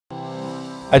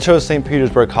I chose St.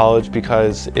 Petersburg College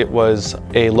because it was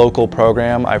a local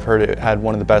program. I've heard it had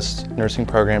one of the best nursing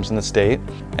programs in the state.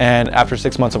 And after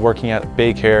 6 months of working at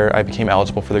Baycare, I became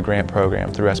eligible for the grant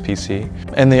program through SPC.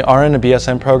 In the RN and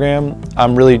BSN program,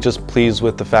 I'm really just pleased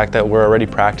with the fact that we're already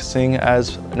practicing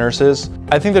as nurses.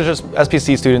 I think there's just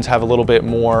SPC students have a little bit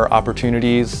more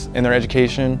opportunities in their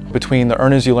education. Between the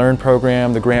Earn as You Learn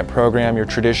program, the grant program, your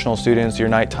traditional students, your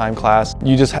nighttime class,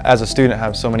 you just as a student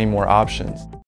have so many more options.